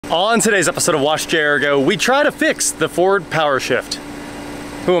On today's episode of Watch JR Go, we try to fix the Ford Powershift.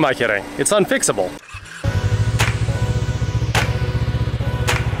 Who am I kidding? It's unfixable.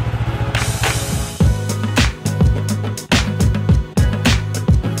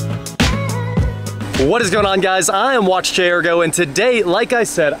 What is going on, guys? I am Watch JR Go, and today, like I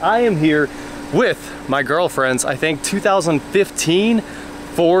said, I am here with my girlfriend's, I think, 2015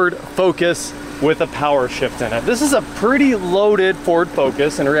 Ford Focus with a Powershift in it. This is a pretty loaded Ford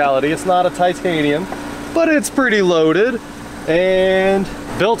Focus. In reality, it's not a titanium, but it's pretty loaded. And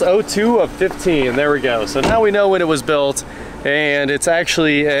built 02 of 15, there we go. So now we know when it was built, and it's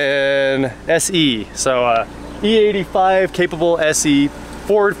actually an SE. So E85 capable SE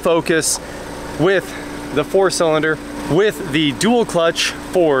Ford Focus with the 4-cylinder with the dual clutch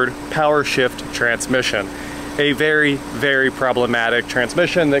Ford Powershift transmission. A very, very problematic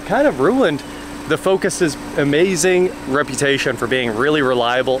transmission that kind of ruined the Focus's amazing reputation for being really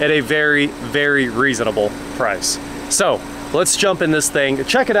reliable at a very, very reasonable price. So let's jump in this thing,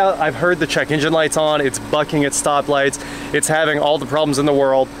 check it out. I've heard the check engine light's on, it's bucking at stoplights, it's having all the problems in the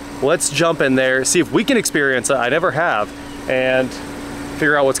world. Let's jump in there, see if we can experience it. I never have, and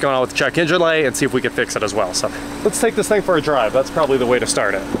figure out what's going on with the check engine light and see if we can fix it as well. So let's take this thing for a drive. That's probably the way to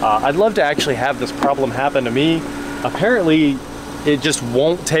start it. I'd love to actually have this problem happen to me. Apparently it just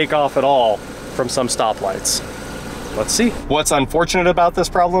won't take off at all from some stoplights. Let's see. What's unfortunate about this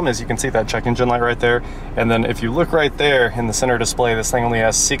problem is you can see that check engine light right there, and then if you look right there in the center display, this thing only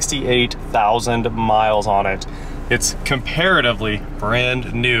has 68,000 miles on it. It's comparatively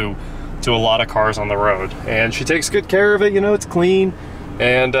brand new to a lot of cars on the road, and she takes good care of it. You know, it's clean,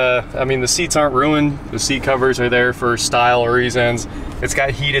 and I mean, the seats aren't ruined. The seat covers are there for style reasons. It's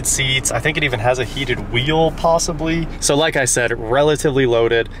got heated seats. I think it even has a heated wheel, possibly. So like I said, relatively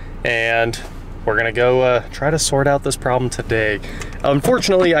loaded, and we're gonna go try to sort out this problem today.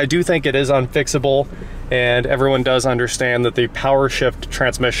 Unfortunately, I do think it is unfixable, and everyone does understand that the Powershift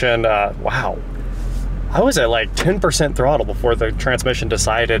transmission, wow. I was at like 10% throttle before the transmission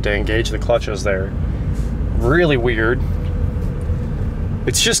decided to engage the clutches there. Really weird.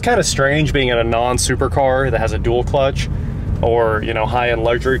 It's just kind of strange being in a non-supercar that has a dual clutch, or, you know, high-end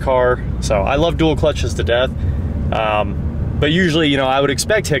luxury car. So I love dual clutches to death. But usually, you know, I would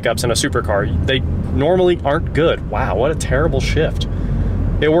expect hiccups in a supercar. They normally aren't good. Wow, what a terrible shift.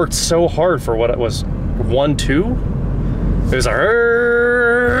 It worked so hard for what it was, 1-2? It was a,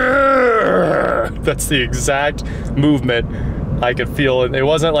 that's the exact movement I could feel. It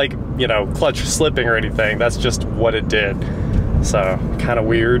wasn't like, you know, clutch slipping or anything. That's just what it did. So, kind of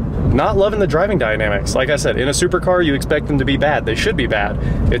weird. Not loving the driving dynamics. Like I said, in a supercar, you expect them to be bad. They should be bad.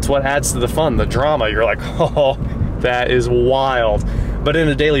 It's what adds to the fun, the drama. You're like, oh, that is wild. But in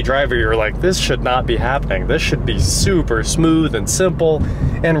a daily driver, you're like, this should not be happening. This should be super smooth and simple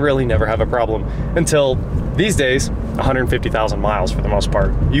and really never have a problem. Until these days, 150,000 miles for the most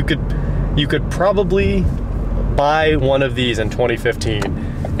part. You could probably buy one of these in 2015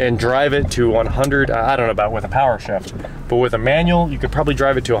 and drive it to 100, I don't know about with a Powershift, but with a manual, you could probably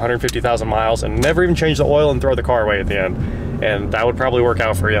drive it to 150,000 miles and never even change the oil and throw the car away at the end. And that would probably work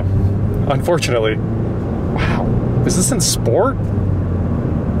out for you. Unfortunately, wow. Is this in sport?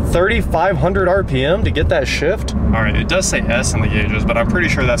 3,500 RPM to get that shift? All right, it does say S in the gauges, but I'm pretty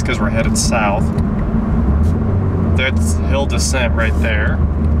sure that's because we're headed south. That's hill descent right there.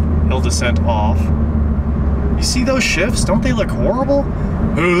 Hill descent off. You see those shifts? Don't they look horrible?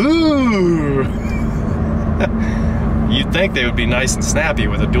 Ooh. You'd think they would be nice and snappy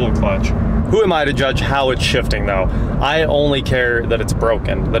with a dual clutch. Who am I to judge how it's shifting though? I only care that it's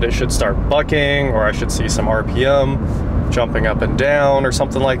broken, that it should start bucking, or I should see some RPM jumping up and down or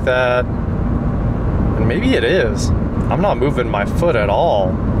something like that. And maybe it is. I'm not moving my foot at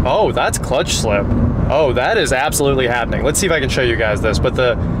all. Oh, that's clutch slip. Oh, that is absolutely happening. Let's see if I can show you guys this. But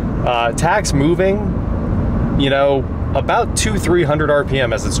the tach's moving, you know, about 200-300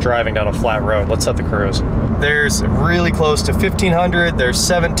 RPM as it's driving down a flat road. Let's set the cruise. There's really close to 1,500, there's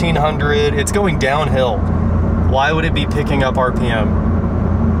 1,700. It's going downhill. Why would it be picking up RPM?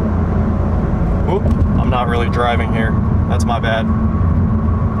 Oop, I'm not really driving here. That's my bad.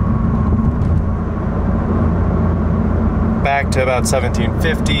 Back to about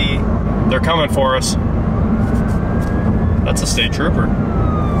 1,750. They're coming for us. That's a state trooper.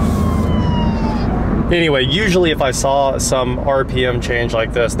 Anyway, usually if I saw some RPM change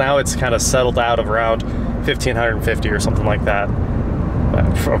like this, now it's kind of settled out of around 1,550 or something like that.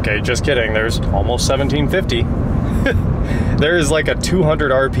 Okay, just kidding, there's almost 1,750. There is like a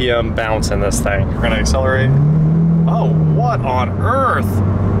 200 RPM bounce in this thing. We're gonna accelerate. Oh, what on earth?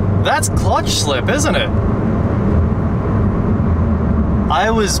 That's clutch slip, isn't it? I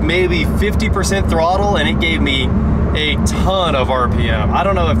was maybe 50% throttle and it gave me a ton of RPM. I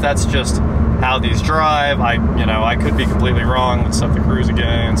don't know if that's just how these drive. I could be completely wrong. Let's set the cruise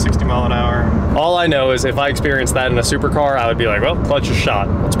again, 60 mile an hour. All I know is if I experienced that in a supercar, I would be like, well, clutch is shot.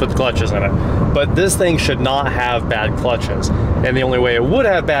 Let's put the clutches in it. But this thing should not have bad clutches. And the only way it would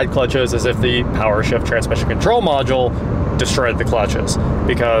have bad clutches is if the Powershift transmission control module destroyed the clutches,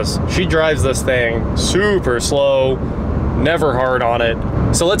 because she drives this thing super slow, never hard on it.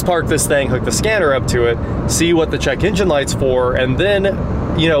 So let's park this thing, hook the scanner up to it, see what the check engine light's for, and then,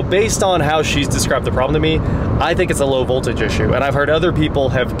 based on how she's described the problem to me, I think it's a low voltage issue. And I've heard other people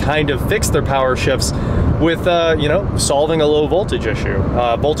have kind of fixed their power shifts with, solving a low voltage issue,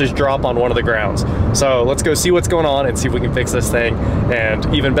 voltage drop on one of the grounds. So let's go see what's going on and see if we can fix this thing,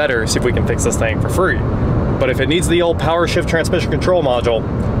 and even better, see if we can fix this thing for free. But if it needs the old Powershift transmission control module,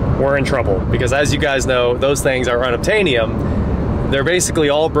 we're in trouble, because as you guys know, those things are unobtainium. They're basically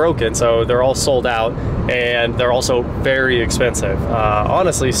all broken, so they're all sold out, and they're also very expensive.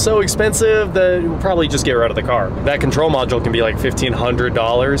 Honestly, so expensive that we'll probably just get rid of the car. That control module can be like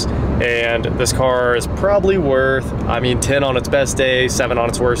 $1,500, and this car is probably worth, 10 on its best day, 7 on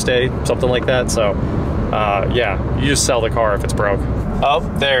its worst day, something like that. So yeah, you just sell the car if it's broke. Oh,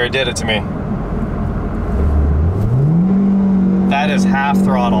 there, it did it to me. That is half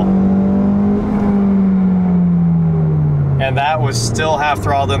throttle. And that was still half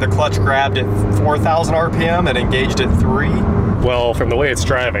throttled, and the clutch grabbed at 4,000 RPM and engaged at 3. Well, from the way it's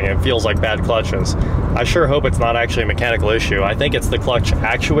driving, it feels like bad clutches. I sure hope it's not actually a mechanical issue. I think it's the clutch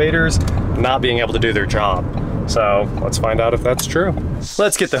actuators not being able to do their job. So let's find out if that's true.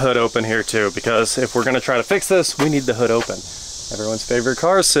 Let's get the hood open here too, because if we're gonna try to fix this, we need the hood open. Everyone's favorite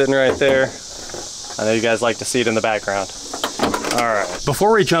car is sitting right there. I know you guys like to see it in the background. All right,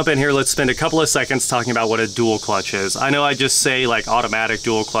 before we jump in here, let's spend a couple of seconds talking about what a dual clutch is. I know I just say like automatic,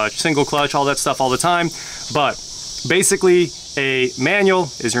 dual clutch, single clutch, all that stuff all the time, but basically a manual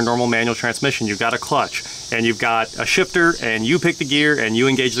is your normal manual transmission. You've got a clutch and you've got a shifter, and you pick the gear and you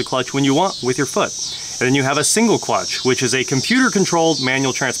engage the clutch when you want with your foot. And then you have a single clutch, which is a computer controlled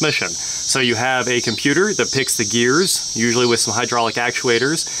manual transmission. So you have a computer that picks the gears, usually with some hydraulic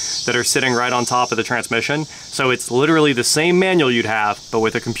actuators that are sitting right on top of the transmission. So it's literally the same manual you'd have, but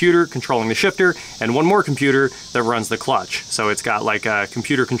with a computer controlling the shifter and one more computer that runs the clutch. So it's got like a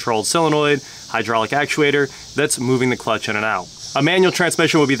computer controlled solenoid, hydraulic actuator that's moving the clutch in and out. A manual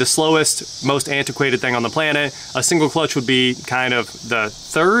transmission would be the slowest, most antiquated thing on the planet. A single clutch would be kind of the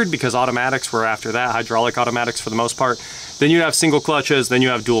third, because automatics were after that, hydraulic automatics for the most part. Then you have single clutches, then you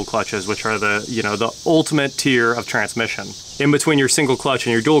have dual clutches, which are the, the ultimate tier of transmission. In between your single clutch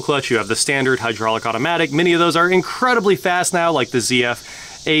and your dual clutch, you have the standard hydraulic automatic. Many of those are incredibly fast now, like the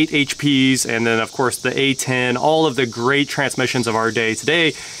ZF8 HPs, and then of course the A10, all of the great transmissions of our day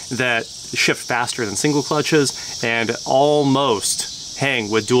today that shift faster than single clutches and almost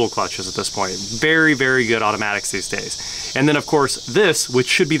hang with dual clutches at this point. Very, very good automatics these days. And then of course this, which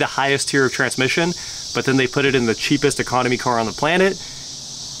should be the highest tier of transmission, but then they put it in the cheapest economy car on the planet.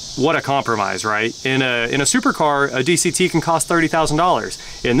 What a compromise, right? In a supercar, a DCT can cost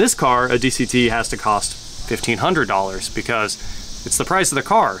 $30,000. In this car, a DCT has to cost $1,500 because it's the price of the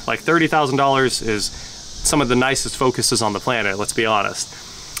car. Like $30,000 is some of the nicest Focuses on the planet, let's be honest.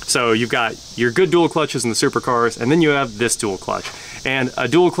 So you've got your good dual clutches in the supercars, and then you have this dual clutch. And a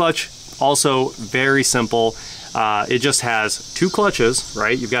dual clutch, also very simple. It just has two clutches,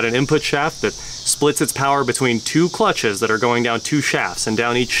 right? You've got an input shaft that splits its power between two clutches that are going down two shafts, and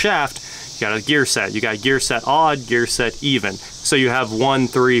down each shaft you got a gear set. You got gear set odd, gear set even. So you have 1,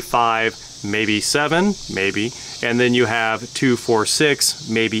 3, 5, maybe 7, maybe, and then you have 2, 4, 6,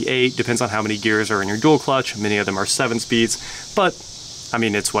 maybe 8, depends on how many gears are in your dual clutch. Many of them are 7 speeds, but I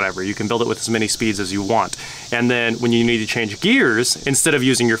mean, it's whatever. You can build it with as many speeds as you want. And then when you need to change gears, instead of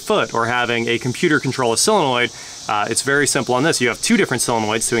using your foot or having a computer control a solenoid, it's very simple on this. You have two different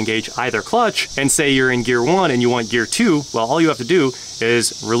solenoids to engage either clutch, and say you're in gear 1 and you want gear 2, well, all you have to do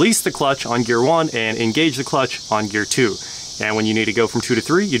is release the clutch on gear 1 and engage the clutch on gear 2. And when you need to go from 2 to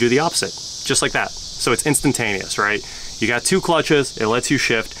 3, you do the opposite, just like that. So it's instantaneous, right? You got two clutches, it lets you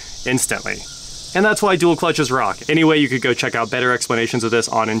shift instantly. And that's why dual clutches rock. Anyway, you could go check out better explanations of this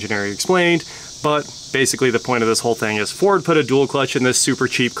on Engineering Explained, but basically the point of this whole thing is Ford put a dual clutch in this super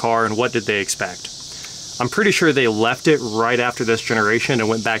cheap car, and what did they expect? I'm pretty sure they left it right after this generation and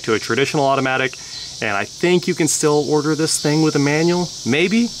went back to a traditional automatic, and I think you can still order this thing with a manual,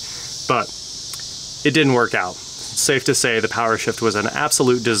 maybe, but it didn't work out. It's safe to say the Powershift was an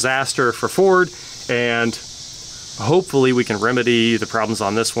absolute disaster for Ford, and hopefully we can remedy the problems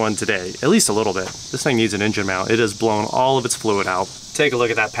on this one today, at least a little bit. This thing needs an engine mount. It has blown all of its fluid out. Take a look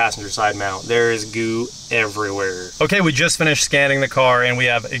at that passenger side mount. There is goo everywhere. Okay, we just finished scanning the car and we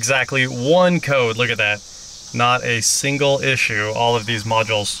have exactly one code. Look at that. Not a single issue. All of these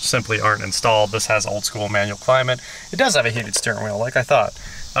modules simply aren't installed. This has old school manual climate. It does have a heated steering wheel like I thought.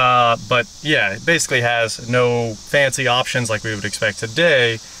 But yeah, it basically has no fancy options like we would expect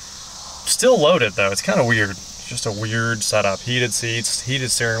today. Still loaded though. It's kind of weird. It's just a weird setup. Heated seats, heated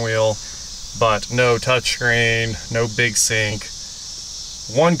steering wheel, but no touchscreen, no big sync.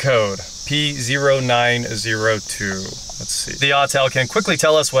 One code, P0902. Let's see. The Autel can quickly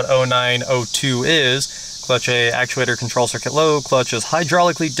tell us what 0902 is. Clutch A, actuator control circuit low. Clutch is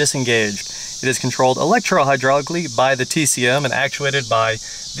hydraulically disengaged. It is controlled electro-hydraulically by the TCM and actuated by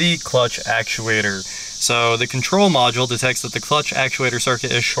the clutch actuator. So the control module detects that the clutch actuator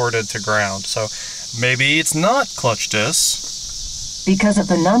circuit is shorted to ground. So maybe it's not clutch dis. Because of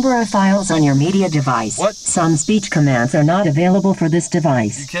the number of files on your media device, what? Some speech commands are not available for this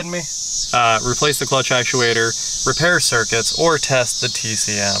device. You kidding me? Replace the clutch actuator, repair circuits, or test the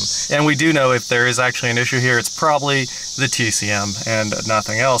TCM. And we do know if there is actually an issue here, it's probably the TCM and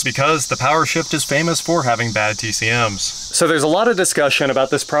nothing else, because the Powershift is famous for having bad TCMs. So there's a lot of discussion about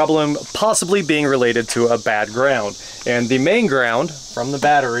this problem possibly being related to a bad ground. And the main ground from the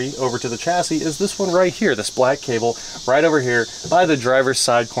battery over to the chassis is this one right here, this black cable right over here by the driver's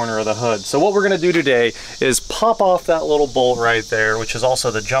side corner of the hood. So what we're gonna do today is pop off that little bolt right there, which is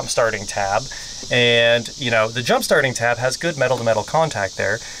also the jump starting tab. And you know, the jump starting tab has good metal to metal contact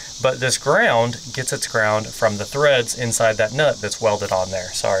there, but this ground gets its ground from the threads inside that nut that's welded on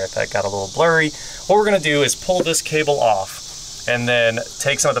there. Sorry if that got a little blurry. What we're gonna do is pull this cable off and then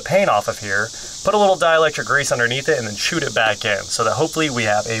take some of the paint off of here, put a little dielectric grease underneath it, and then shoot it back in so that hopefully we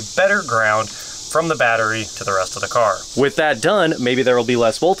have a better ground from the battery to the rest of the car. With that done, maybe there will be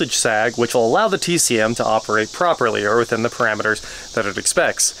less voltage sag, which will allow the TCM to operate properly or within the parameters that it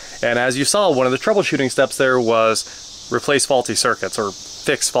expects. And as you saw, one of the troubleshooting steps there was replace faulty circuits or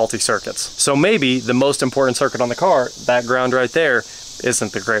fix faulty circuits. So maybe the most important circuit on the car, that ground right there,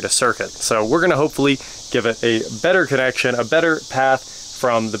 isn't the greatest circuit. So we're gonna hopefully give it a better connection, a better path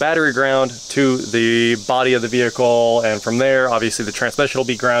from the battery ground to the body of the vehicle, and from there, obviously the transmission will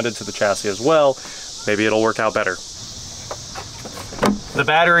be grounded to the chassis as well. Maybe it'll work out better. The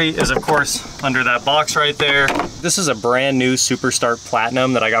battery is of course under that box right there. This is a brand new Superstart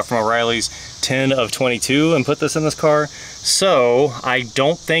Platinum that I got from O'Reilly's 10 of 22 and put this in this car. So I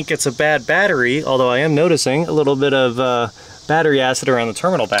don't think it's a bad battery, although I am noticing a little bit of battery acid around the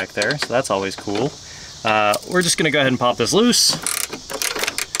terminal back there, so that's always cool. We're just gonna go ahead and pop this loose.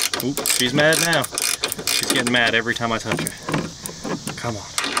 Oop, she's mad now. She's getting mad every time I touch her. Come on.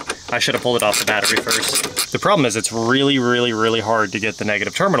 I should have pulled it off the battery first. The problem is it's really, really, really hard to get the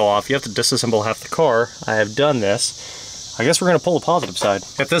negative terminal off. You have to disassemble half the car. I have done this. I guess we're gonna pull the positive side.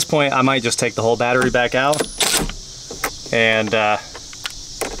 At this point, I might just take the whole battery back out and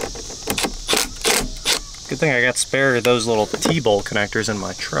good thing I got spare those little T-bolt connectors in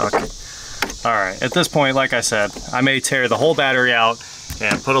my truck. All right, at this point, like I said, I may tear the whole battery out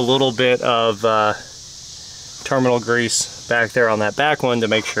and put a little bit of terminal grease back there on that back one to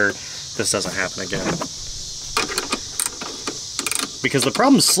make sure this doesn't happen again. Because the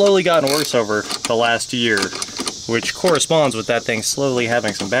problem's slowly gotten worse over the last year, which corresponds with that thing slowly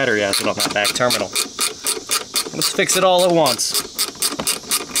having some battery acid on that back terminal. Let's fix it all at once.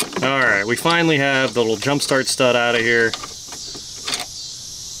 All right, we finally have the little jump start stud out of here.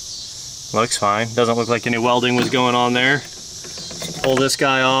 Looks fine. Doesn't look like any welding was going on there. Pull this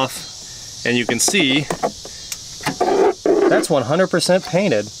guy off, and you can see that's 100%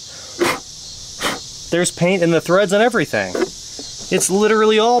 painted. There's paint in the threads and everything. It's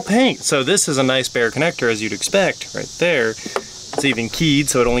literally all paint. So this is a nice bare connector, as you'd expect, right there. It's even keyed,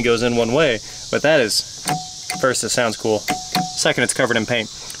 so it only goes in one way. But that is, first, it sounds cool. Second, it's covered in paint.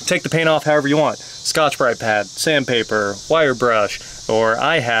 Take the paint off however you want. Scotch-Brite pad, sandpaper, wire brush, or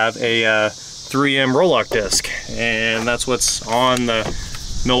I have a 3M Rolock disc, and that's what's on the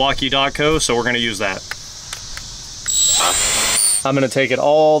Milwaukee.co, so we're gonna use that. I'm gonna take it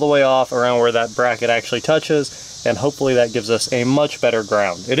all the way off around where that bracket actually touches, and hopefully that gives us a much better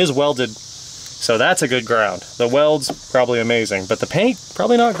ground. It is welded, so that's a good ground. The weld's probably amazing, but the paint,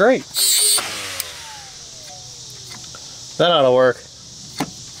 probably not great. That ought to work.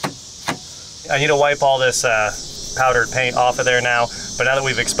 I need to wipe all this powdered paint off of there now, but now that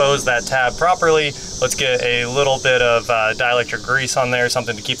we've exposed that tab properly, let's get a little bit of dielectric grease on there,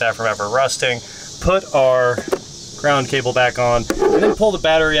 something to keep that from ever rusting. Put our ground cable back on, and then pull the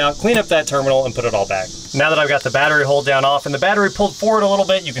battery out, clean up that terminal, and put it all back. Now that I've got the battery hold down off and the battery pulled forward a little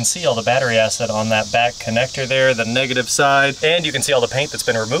bit, you can see all the battery acid on that back connector there, the negative side, and you can see all the paint that's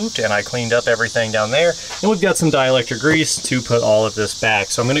been removed, and I cleaned up everything down there. And we've got some dielectric grease to put all of this back.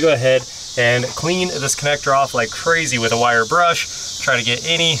 So I'm gonna go ahead and clean this connector off like crazy with a wire brush, try to get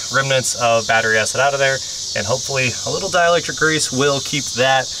any remnants of battery acid out of there, and hopefully a little dielectric grease will keep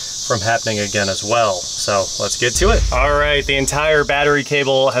that from happening again as well. So let's get to it. All right, the entire battery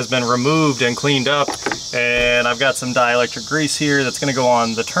cable has been removed and cleaned up, and I've got some dielectric grease here that's gonna go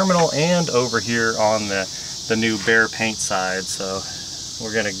on the terminal and over here on the new bare paint side. So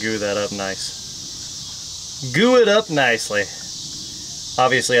we're gonna goo that up nice. Goo it up nicely.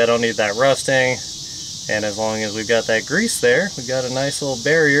 Obviously I don't need that rusting, and as long as we've got that grease there, we've got a nice little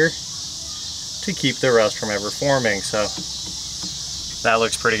barrier to keep the rust from ever forming. So that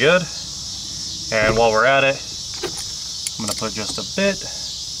looks pretty good. And while we're at it, I'm gonna put just a bit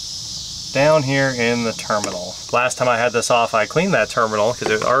down here in the terminal. Last time I had this off, I cleaned that terminal because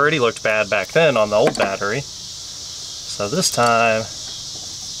it already looked bad back then on the old battery. So this time,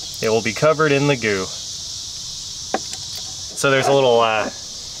 it will be covered in the goo. So there's a little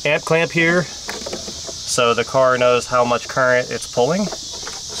amp clamp here, so the car knows how much current it's pulling.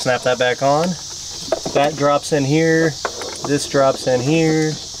 Snap that back on. That drops in here, this drops in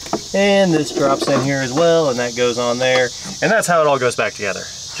here, and this drops in here as well, and that goes on there. And that's how it all goes back together,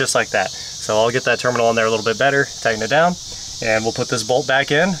 just like that. So I'll get that terminal on there a little bit better, tighten it down, and we'll put this bolt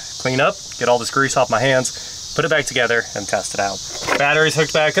back in, clean up, get all this grease off my hands, put it back together, and test it out. Battery's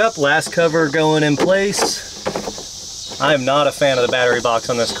hooked back up, last cover going in place. I am not a fan of the battery box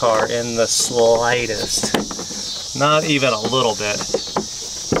on this car in the slightest. Not even a little bit.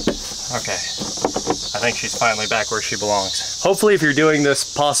 Okay, I think she's finally back where she belongs. Hopefully if you're doing this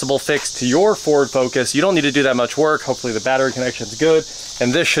possible fix to your Ford Focus, you don't need to do that much work. Hopefully the battery connection's good,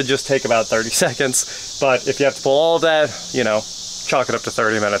 and this should just take about 30 seconds. But if you have to pull all of that, you know, chalk it up to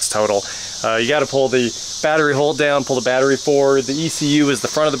 30 minutes total. You got to pull the battery hold down, pull the battery forward. The ECU is the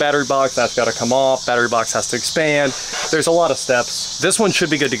front of the battery box. That's got to come off. Battery box has to expand. There's a lot of steps. This one should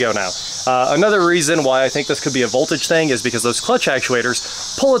be good to go now. Another reason why I think this could be a voltage thing is because those clutch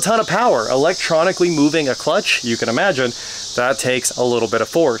actuators pull a ton of power. Electronically moving a clutch, you can imagine, that takes a little bit of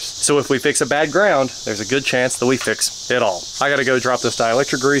force. So if we fix a bad ground, there's a good chance that we fix it all. I got to go drop this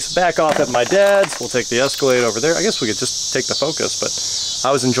dielectric grease back off at my dad's. We'll take the Escalade over there. I guess we could just take the Focus, but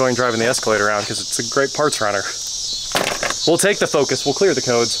I was enjoying driving the Escalade around because it's a great parts runner. We'll take the Focus, we'll clear the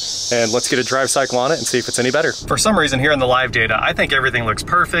codes, and let's get a drive cycle on it and see if it's any better. For some reason here in the live data, I think everything looks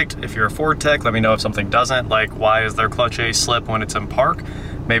perfect. If you're a Ford tech, let me know if something doesn't, like why is their clutch A slip when it's in park?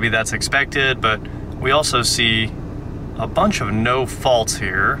 Maybe that's expected, but we also see a bunch of no faults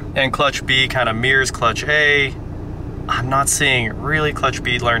here. And clutch B kind of mirrors clutch A. I'm not seeing really clutch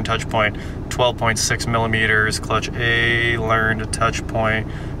B learned touch point 12.6 millimeters, clutch A learned touch point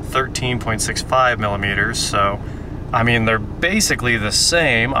 13.65 millimeters. So, I mean, they're basically the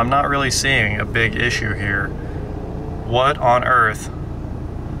same. I'm not really seeing a big issue here. What on earth?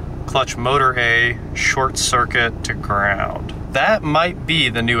 Clutch motor A, short circuit to ground. That might be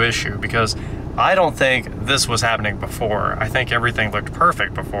the new issue because I don't think this was happening before. I think everything looked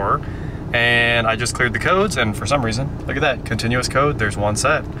perfect before, and I just cleared the codes, and for some reason, look at that, continuous code, there's one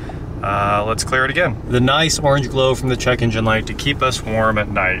set. Let's clear it again. The nice orange glow from the check engine light to keep us warm at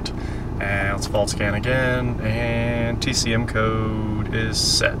night. And let's fault scan again, and TCM code is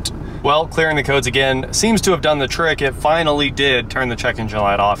set. Well, clearing the codes again seems to have done the trick. It finally did turn the check engine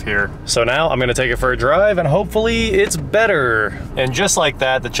light off here. So now I'm gonna take it for a drive and hopefully it's better. And just like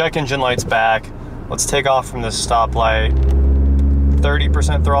that, the check engine light's back. Let's take off from this stoplight.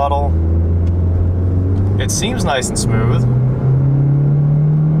 30% throttle. It seems nice and smooth.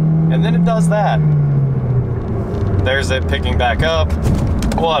 And then it does that. There's it picking back up.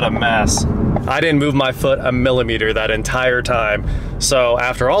 What a mess. I didn't move my foot a millimeter that entire time. So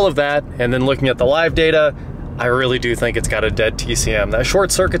after all of that, and then looking at the live data, I really do think it's got a dead TCM. That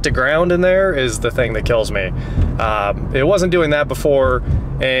short circuit to ground in there is the thing that kills me. It wasn't doing that before,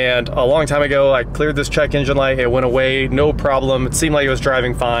 and a long time ago, I cleared this check engine light, it went away, no problem. It seemed like it was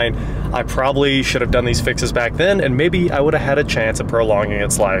driving fine. I probably should have done these fixes back then, and maybe I would have had a chance of prolonging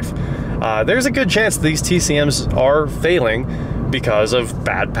its life. There's a good chance these TCMs are failing because of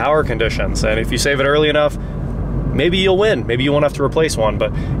bad power conditions, and if you save it early enough, maybe you'll win. Maybe you won't have to replace one,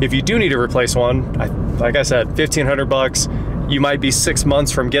 but if you do need to replace one, like I said, 1,500 bucks, you might be 6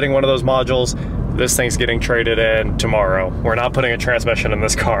 months from getting one of those modules. This thing's getting traded in tomorrow. We're not putting a transmission in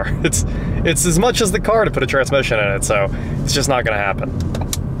this car. It's as much as the car to put a transmission in it, so it's just not gonna happen.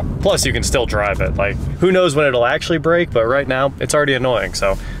 Plus you can still drive it. Like, who knows when it'll actually break, but right now it's already annoying,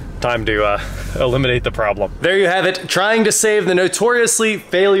 so time to eliminate the problem. There you have it, trying to save the notoriously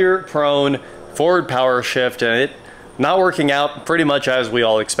failure-prone Ford Powershift, and it not working out pretty much as we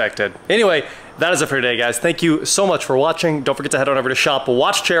all expected. Anyway, that is it for today, guys. Thank you so much for watching. Don't forget to head on over to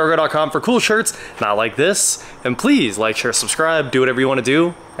shop.watchjayorgo.com for cool shirts not like this. And please like, share, subscribe, do whatever you want to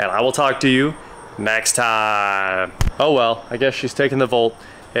do, and I will talk to you next time. Oh well, I guess she's taking the Volt,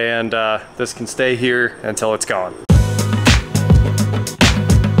 and this can stay here until it's gone.